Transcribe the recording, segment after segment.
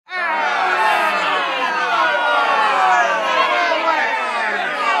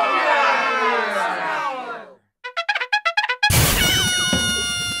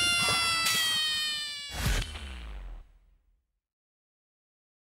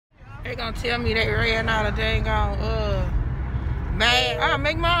They gonna tell me they ran out of dang on mask. I'll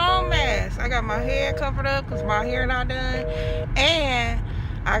make my own mask. I got my head covered up because my hair not done. And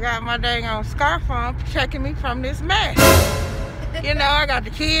I got my dang on scarf on protecting me from this mask. You know, I got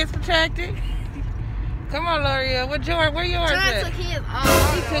the kids protected. Come on, L'Oreal. Where yours at? Took his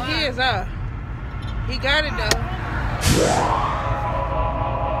off. He took his off. He got it though.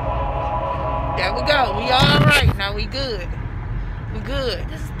 There we go. We all right. Now we good. We good.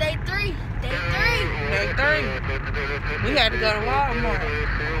 This is day 3. Day 3. Day 3. We had to go to Walmart.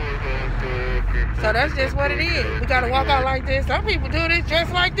 So that's just what it is. We gotta walk out like this. Some people do this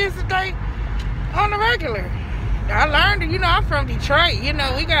just like this if they on the regular. I learned it. You know, I'm from Detroit. You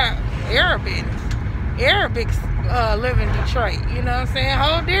know, we got Arabics live in Detroit. You know what I'm saying?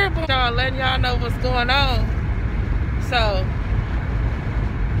 Whole dear boy. Y'all letting y'all know what's going on. So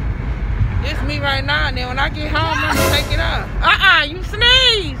this me right now, and then when I get home, I'm gonna take it off. You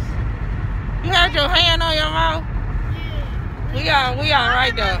sneeze. You had your hand on your mouth. Yeah. We all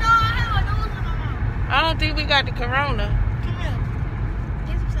right though. I don't think we got the corona. Come here.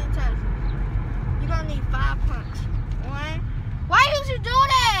 Get some sanitizer. You're gonna need 5 pumps. 1. Why did you do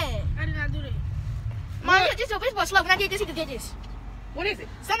that? I did not do that. Mom, just your bitch boy slow. When I get this, he can get this. What is it?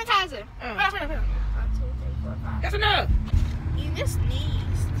 Sanitizer. Hold on. 1, 2, 3, 4, 5. That's enough. You just sneezed.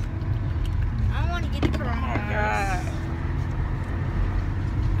 I don't want to get the corona. Oh my God.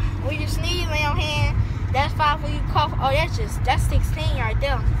 When you sneeze on your hand, that's 5. When you cough, oh, that's 16 right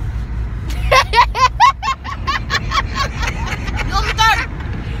there. You over 30.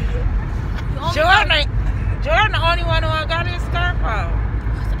 Jordan the only one who got his scarf on.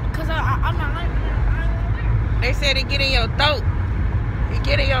 Cause I'm not like that. They said it get in your throat. It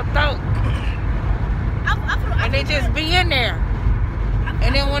get in your throat. And it just be in there.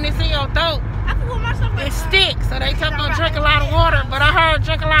 And then when it's in your throat, it sticks. So they kept on drink a lot of water. But I heard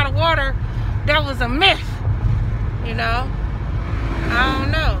drink a lot of water, that was a myth. You know? I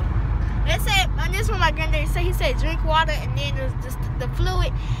don't know. They said, on this one, my granddaddy said, he said drink water and then the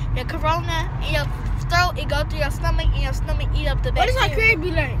fluid, the corona in your throat, it go through your stomach and your stomach eat up the bacteria. What is how Craig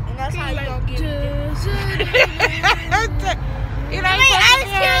be like? And that's how you gonna get it. You mean Ice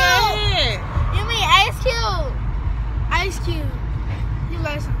Cube? You mean Ice Cube? Ice Cube. You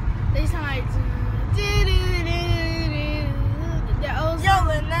like some, they sound like Yo,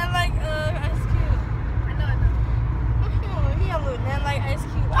 look nothing like Ice Cube. I know. He don't look nothing like Ice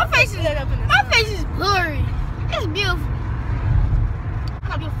Cube. My face is blurry. It's beautiful. I'm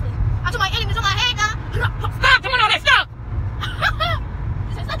not beautiful. I told my enemies on my head now. Stop doing all that stuff.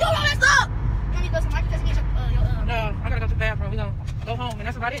 Stop doing all that stuff. You need to go to my No, I gotta go to the bathroom. We gonna go home, and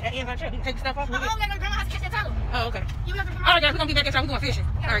that's about it. That ends our trip. We can take stuff off. I'm gonna go to grandma's house to catch that turtle. Oh, okay. All right, guys, we're gonna be back inside. We're going fishing.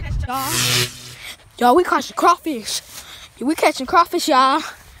 All right. Y'all, we catching crawfish. We catching crawfish, y'all. We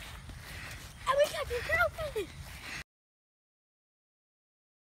catching crawfish.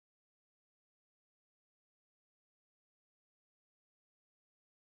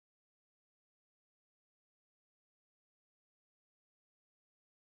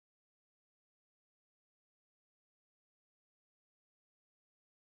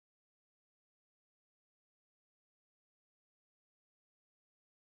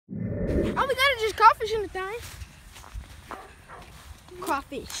 Oh, we gotta just crawfish in the thing.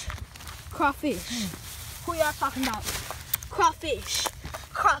 Crawfish. Crawfish. Who y'all talking about? Crawfish.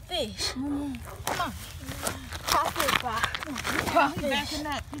 Crawfish. Come on. Crawfish, bro. Crawfish. He's backing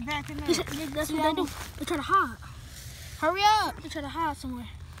up. He's backing up. That's what they do. They try to hide. Hurry up. They try to hide somewhere.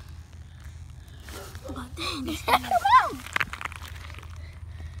 Oh, dang. Come on.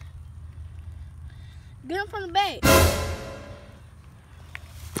 Get him from the bag.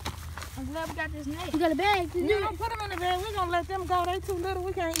 I'm glad we got this net. We got a bag. You don't put them in the bag. We're going to let them go. They too little.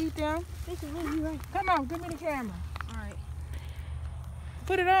 We can't eat them. Right. Come on. Give me the camera. All right.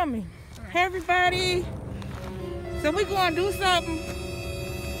 Put it on me. Right. Hey, everybody. So we going to do something.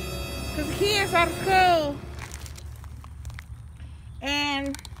 Because the kids out of school.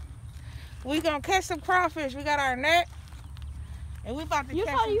 And we going to catch some crawfish. We got our net. And we about to catch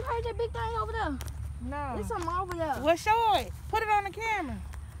them. You heard that big thing over there? No. There's something over there. Well, show it. Put it on the camera.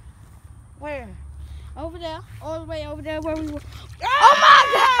 Where? Over there. All the way over there where we were. Oh my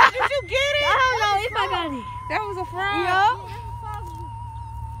God! Did you get it? I don't know if I got it. That was a frog. Yeah.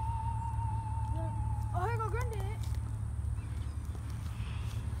 Oh, here go Granddad.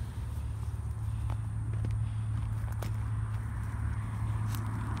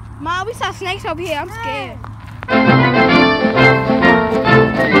 Mom, we saw snakes over here. I'm scared.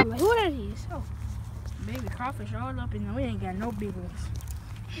 Who are these? Oh, baby crawfish all up in there. We ain't got no big ones.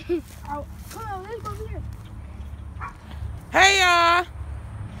 Oh, come on, let's go here. Hey y'all.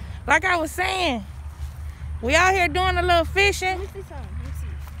 Like I was saying, we out here doing a little fishing. Let me see something. Let me see.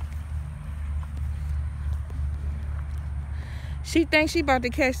 She thinks she about to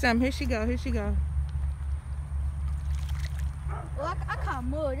catch something. Here she go. Here she go. Well, I caught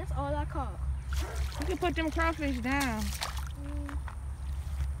mud. That's all I caught. You can put them crawfish down.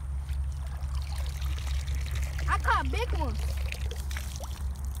 I caught big ones.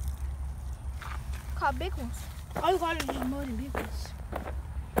 Caught big ones. All you got is just mud and big ones.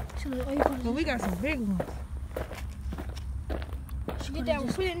 So like, all you got is But we got some big ones. get that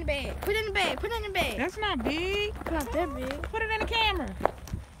one. Put it in the bag. Put it in the bag. Put it in the bag. That's not big. Not that big. Put it in the camera.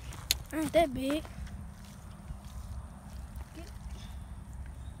 Not that big.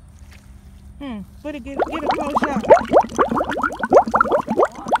 Put it, get a close shot.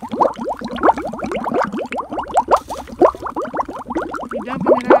 You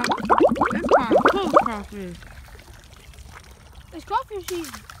dumping it out. That's called cool crawfish. It's crawfish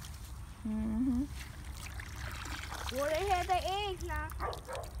season. Well, they had their eggs now.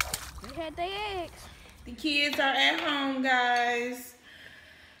 They had their eggs. The kids are at home, guys.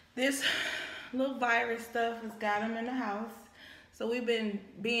 This little virus stuff has got them in the house. So we've been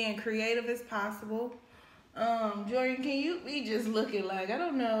being creative as possible. Jordan, can you be just looking like, I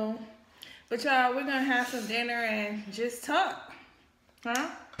don't know. But y'all, we're gonna have some dinner and just talk. Huh?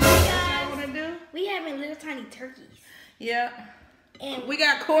 Hey What y'all wanna do? we having little tiny turkeys. Yeah. And We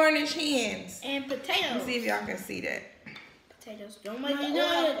got Cornish hens. and Let potatoes. me see if y'all can see that. Potatoes. Don't make the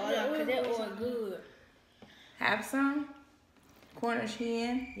oil fall out because that oil good. Have some. Cornish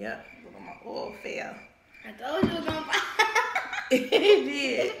hen. Yep. Look at my oil fell. I told you it was gonna fall. It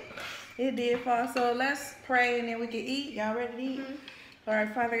did. It did fall. So let's pray and then we can eat. Y'all ready to eat? All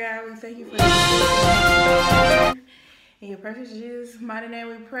right, Father God, we thank you for this. In your precious Jesus' mighty name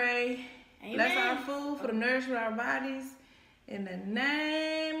we pray. Amen. Bless our food for the nourishment of our bodies. In the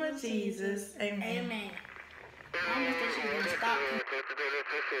name of Jesus. Amen. Amen. I almost thought she was gonna stop.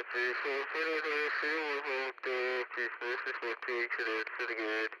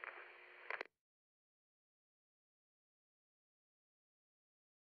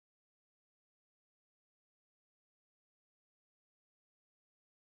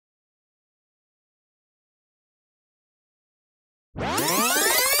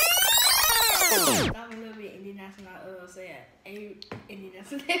 Stop a little bit and then that's when I said, and then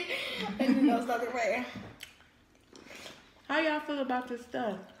that's and then I started right. How y'all feel about this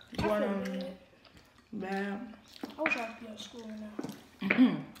stuff? I feel Going good. bad. I wish I could be at school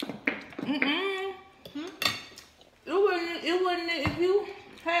now. It wouldn't, if you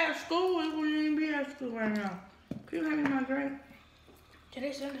had school, it wouldn't even be at school right now. Can you hand me my drink?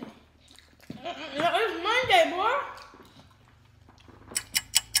 Today's Sunday. It's Monday, boy.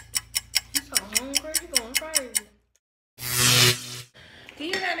 He's so hungry. He's going crazy. Can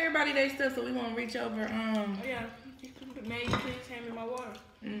you hand everybody their stuff so we won't reach over? Yeah. May you please hand me my water?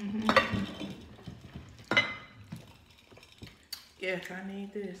 Yes, I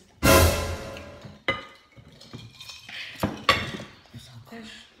need this.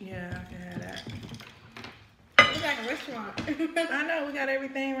 Yeah, I can have that. It's like a restaurant. I know, we got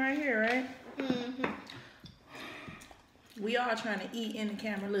everything right here, right? We all trying to eat in the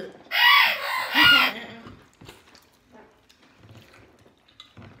camera, look.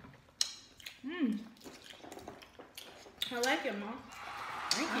 I like it, Mom.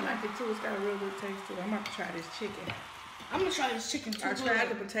 Thank you. I like it too, it's got a real good taste to it. I'm about to try this chicken. I'm gonna try this chicken too. I tried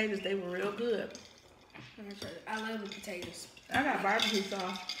the potatoes, they were real good. I'm gonna try it. I love the potatoes. I got barbecue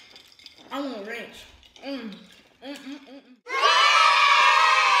sauce. I want ranch.